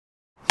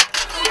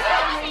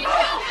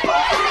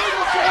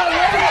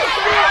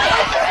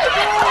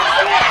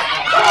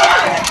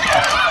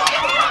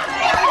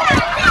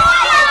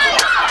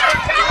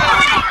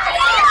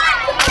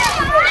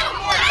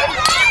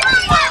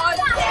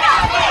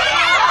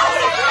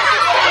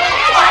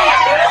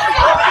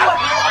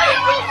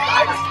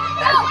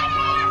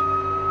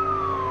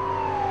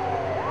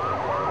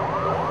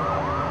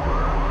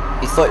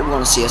thought you were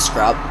going to see a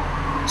scrap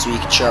so you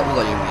could share it with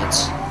all your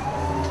mates.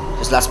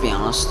 Because let's be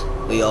honest,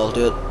 we all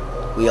do it.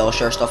 We all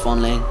share stuff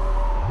online.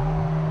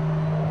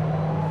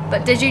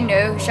 But did you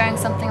know sharing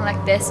something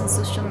like this on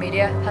social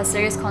media has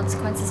serious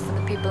consequences for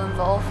the people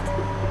involved?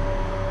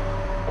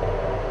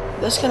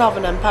 This can have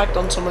an impact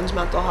on someone's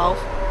mental health.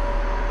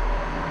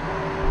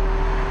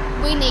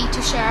 We need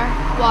to share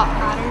what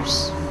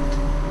matters.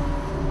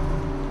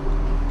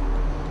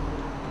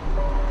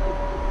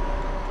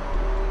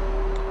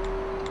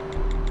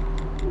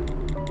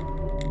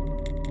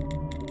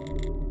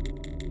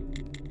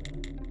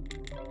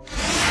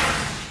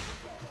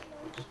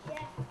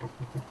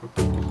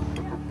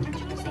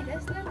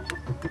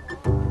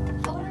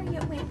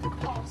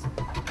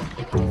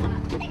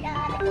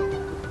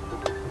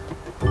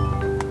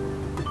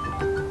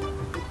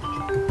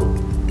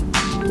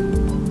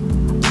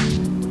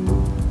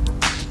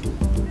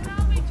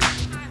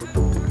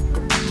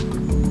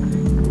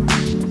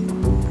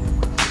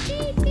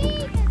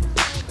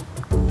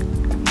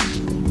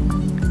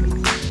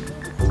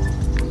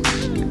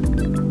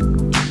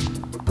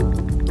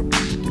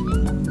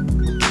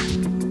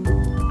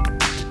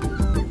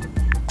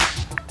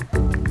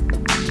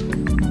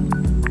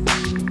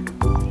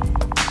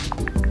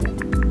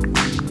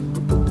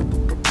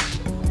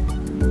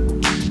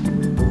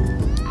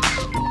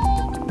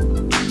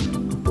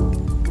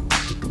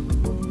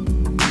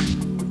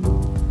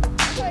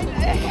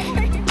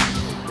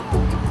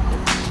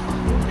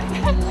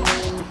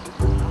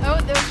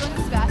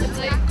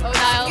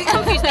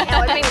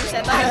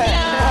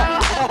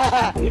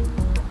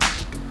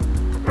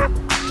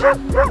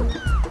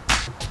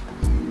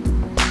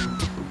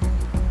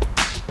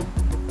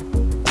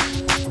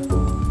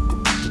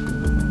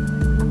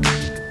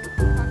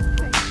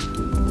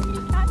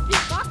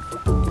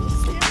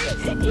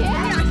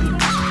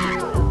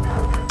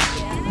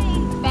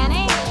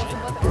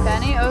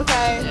 Benny,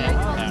 okay.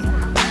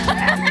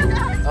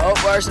 Oh,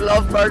 where's the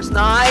lovebirds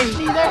now?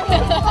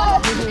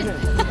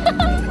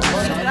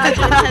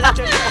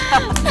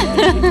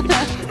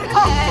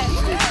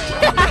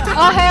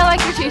 Oh, hey, I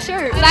like your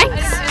t-shirt.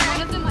 Thanks.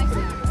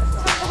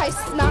 I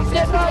snapped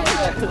it.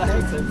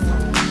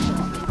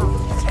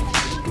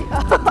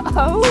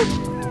 Oh,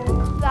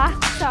 that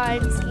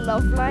sounds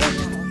lovely.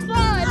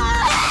 Fun.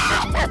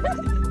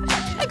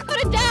 I'm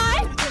gonna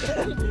die.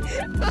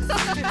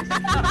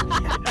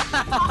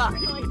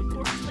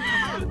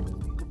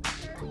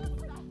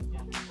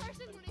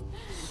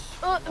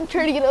 Oh, I'm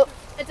trying to get up.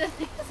 I don't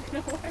think it's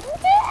gonna work.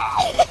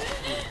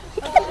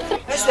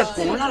 It's a bit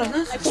boring, that, isn't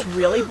it? It's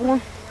really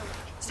boring.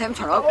 It's time to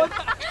turn up.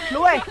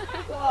 No way.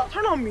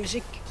 Turn on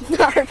music.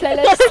 Our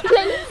playlist.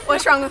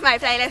 What's wrong with my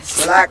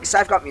playlist? Relax,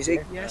 I've got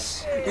music.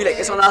 Yes. You like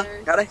this one, Al?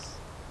 Got it?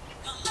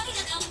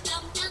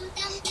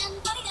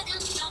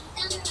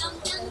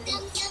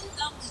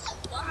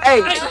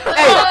 Hey! Hey!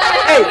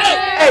 Hey!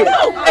 Hey!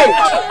 Hey!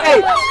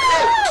 Hey!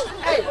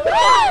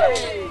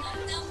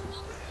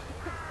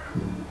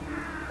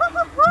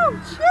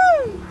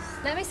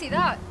 Let me see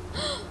that.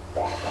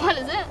 What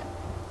is it?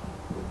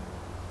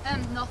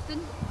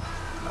 Nothing.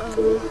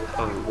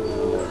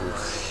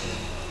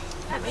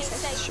 Let me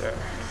see. Sure.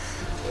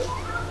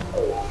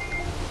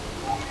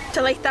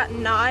 Delete that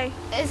now.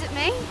 Is it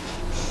me?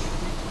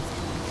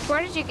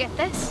 Where did you get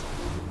this?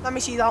 Let me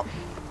see that.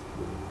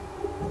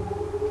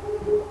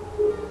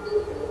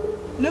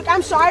 Look,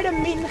 I'm sorry, I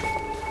didn't mean.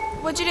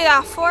 What'd you do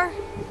that for?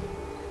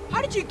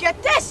 How did you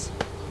get this?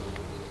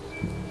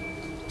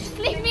 Just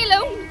leave me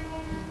alone.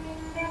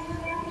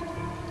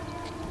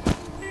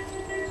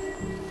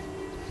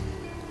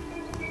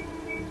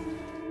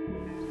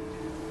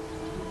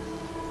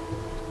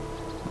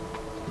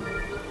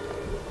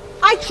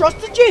 I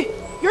trusted you.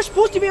 You're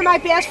supposed to be my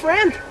best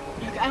friend.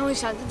 Look, I only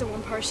sent it to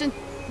one person.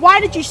 Why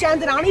did you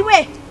send it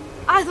anyway?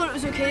 I thought it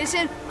was okay to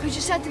send because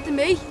you sent it to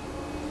me.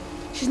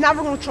 She's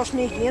never going to trust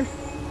me again.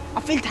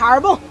 I feel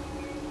terrible.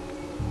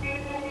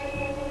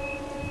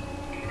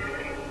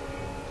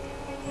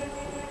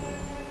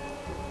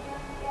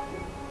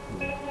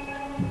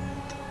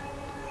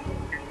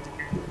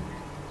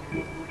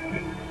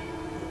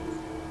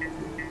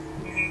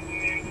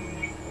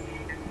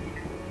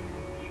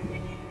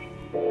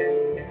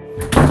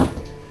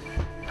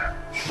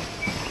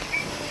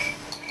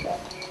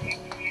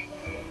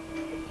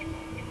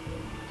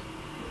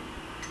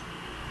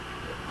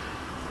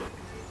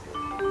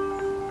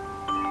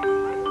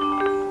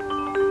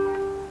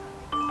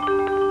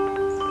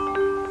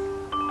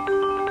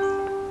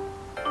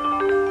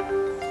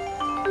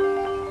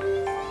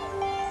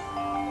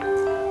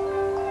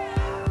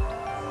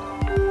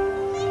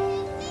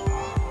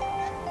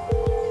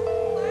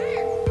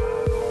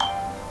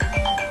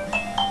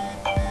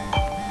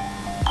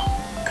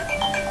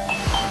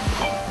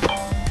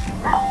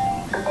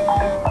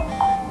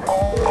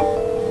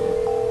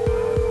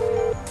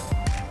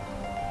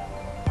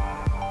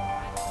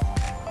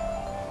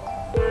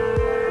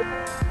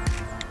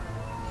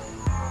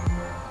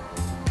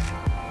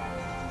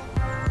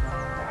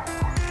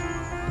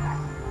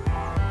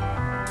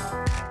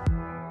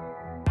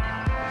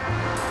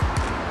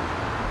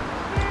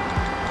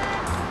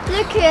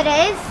 look who it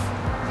is.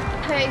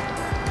 Who?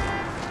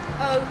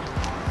 Oh.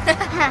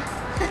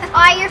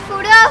 Oh, your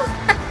photo?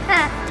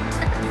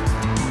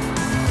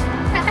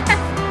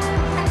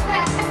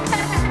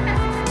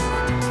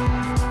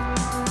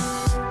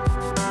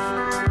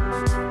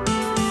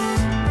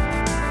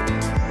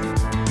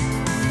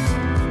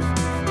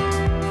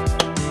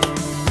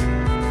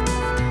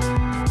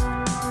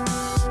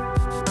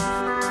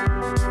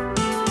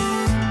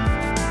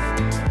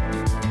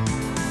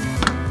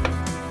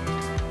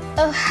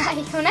 Oh,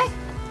 hi, Tony.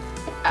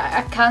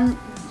 I can't. You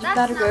That's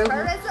better not go.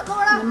 her, is it,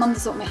 Laura? My mum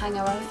doesn't let me hang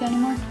out with you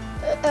anymore.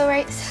 Oh,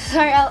 right.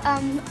 Sorry, I'll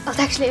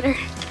text you later.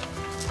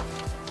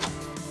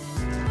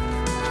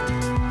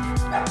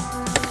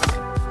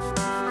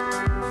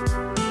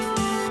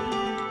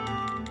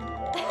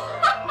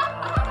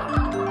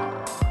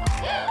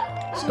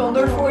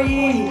 Scunder for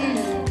ye.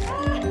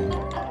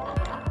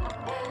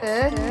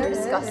 You're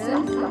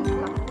disgusting.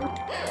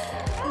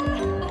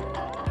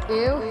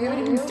 Ew, who would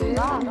even do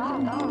that?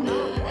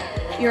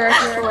 You're a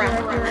friend.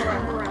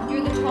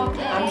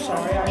 I'm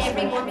sorry, Yo,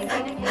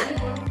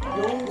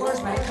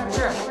 where's my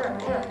picture?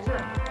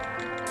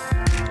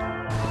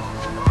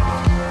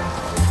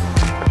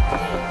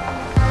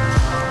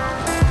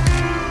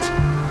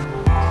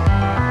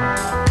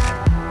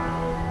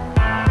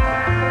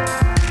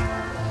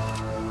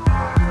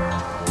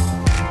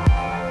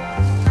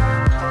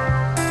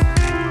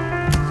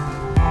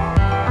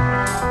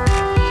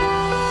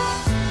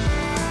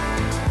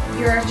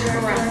 You're a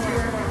friend.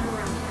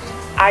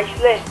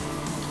 Ashley,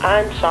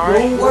 I'm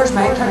sorry. Yo, where's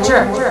my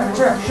picture? I'm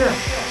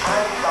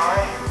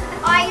sorry.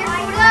 Oh, your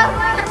photo?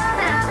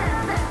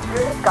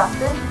 You're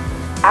disgusting.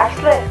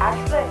 Ashley.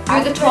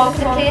 You're the talk of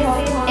the place.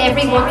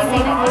 Everyone's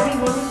seen it.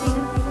 Everyone's seen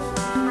it.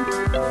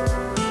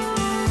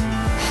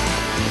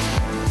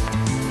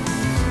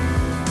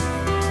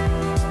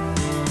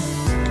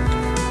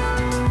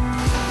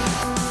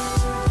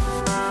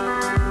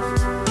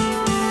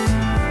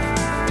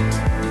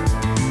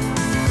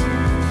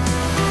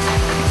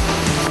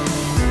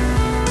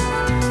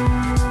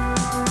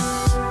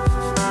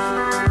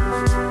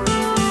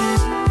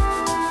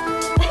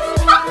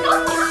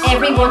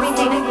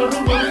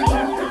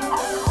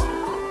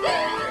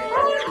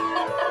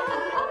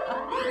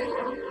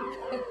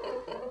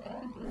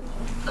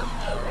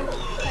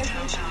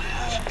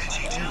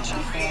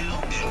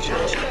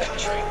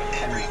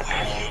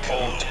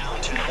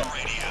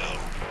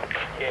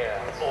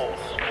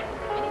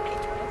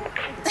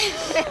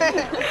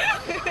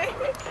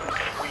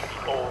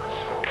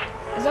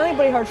 Has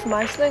anybody heard from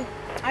Ashley?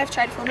 I've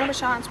tried phone number,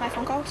 she answers my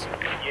phone calls.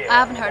 I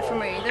haven't heard from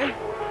her either.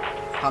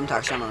 Haven't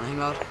texted on anything,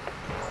 lad.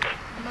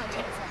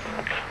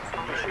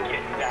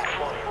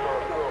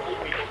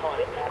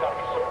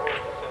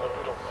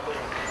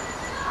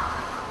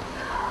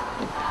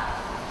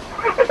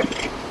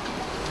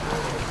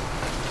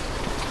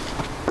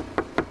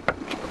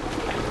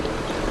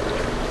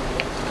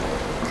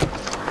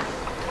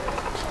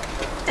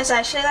 Is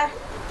Ashley there?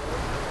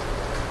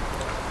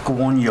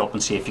 Go on you up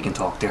and see if you can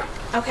talk to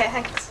her. Okay,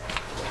 thanks.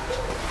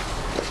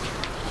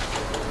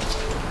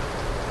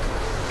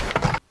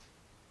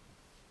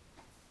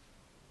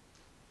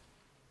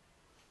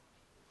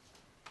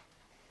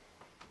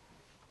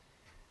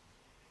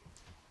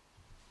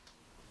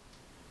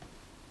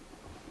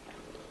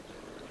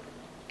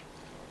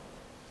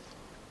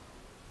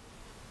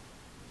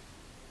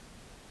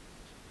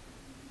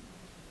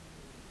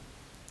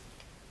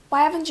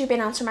 Why haven't you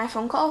been answering my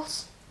phone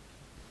calls?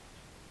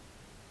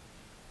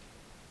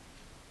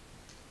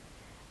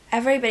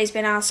 Everybody's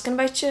been asking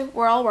about you.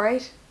 We're all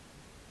worried.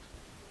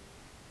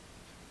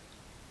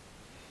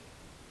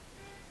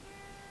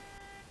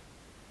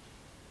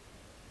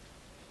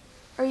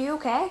 Are you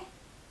okay?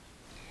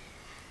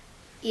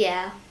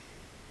 Yeah.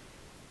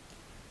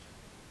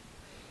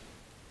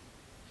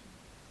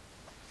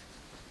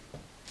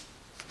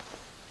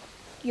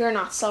 You're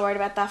not still worried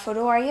about that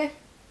photo, are you?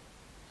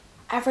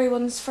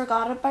 Everyone's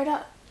forgot about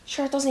it.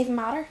 Sure, it doesn't even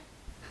matter.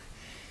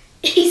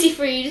 Easy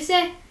for you to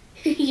say.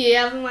 You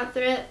haven't went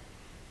through it.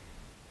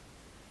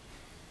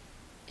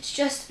 It's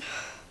just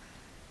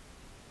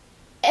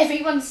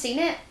everyone's seen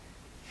it.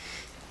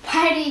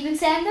 Why did you even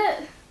send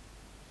it?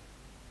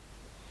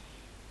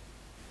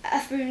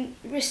 I've been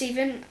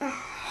receiving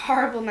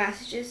horrible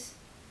messages.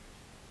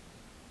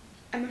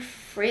 I'm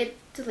afraid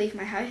to leave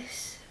my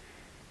house.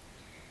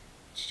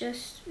 It's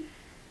just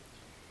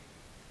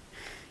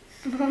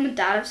Mum and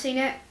Dad have seen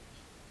it.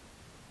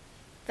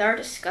 They're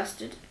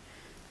disgusted.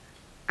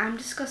 I'm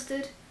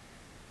disgusted.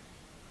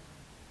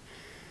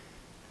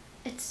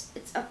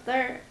 It's up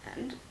there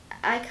and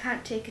I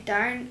can't take it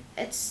down.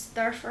 It's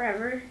there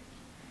forever.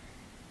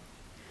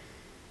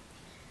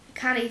 I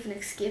can't even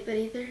escape it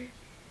either.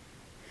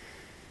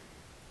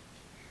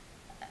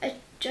 I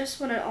just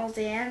want it all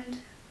to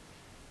end.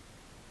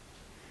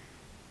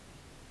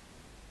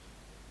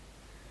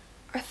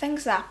 Are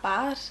things that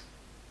bad?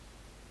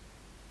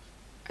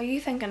 Are you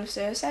thinking of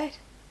suicide?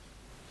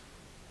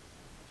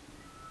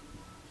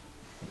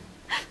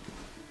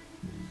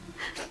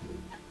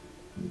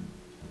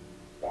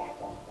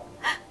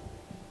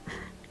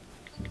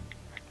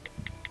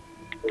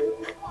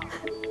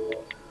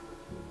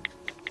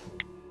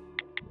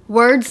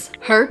 Words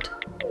hurt.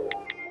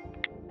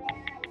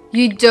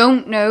 You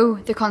don't know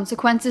the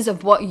consequences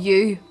of what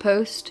you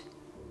post.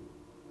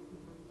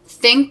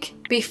 Think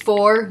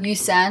before you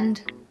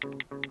send.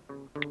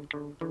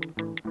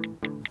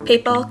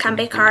 People can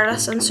be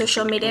careless on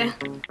social media,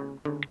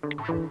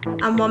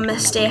 and one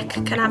mistake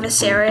can have a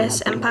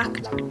serious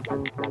impact.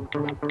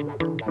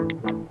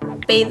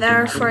 Be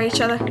there for each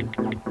other.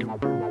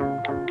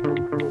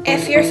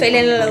 If you're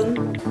feeling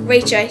alone,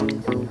 reach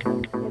out.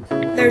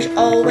 There's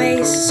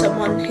always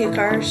someone who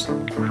cares.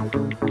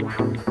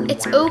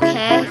 It's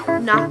okay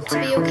not to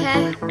be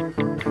okay.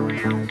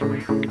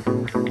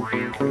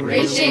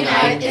 Reaching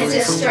out is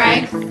a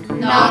strength,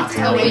 not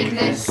a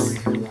weakness.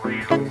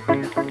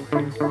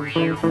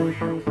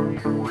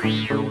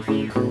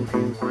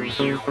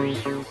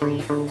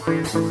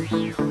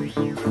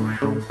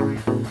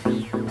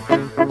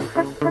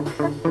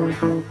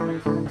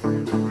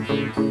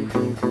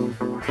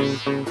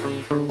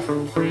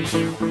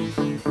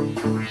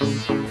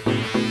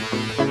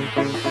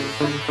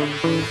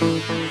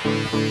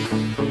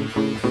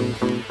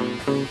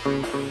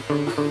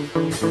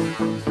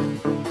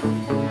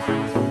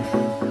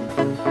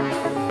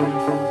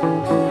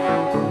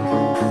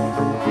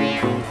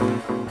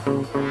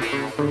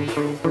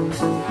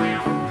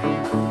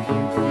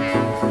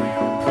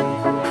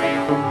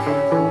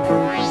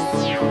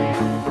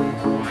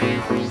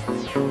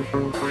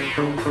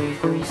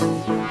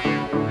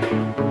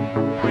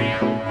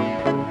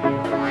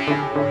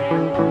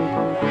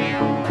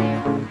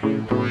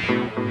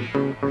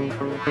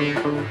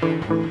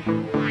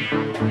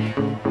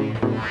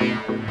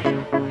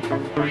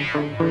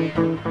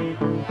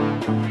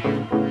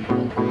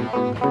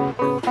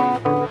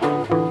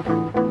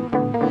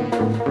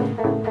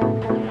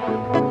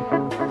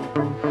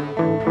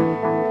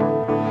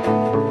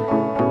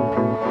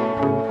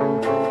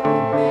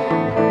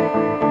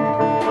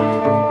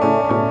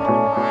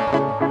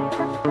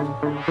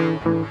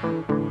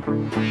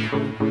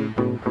 Thank you.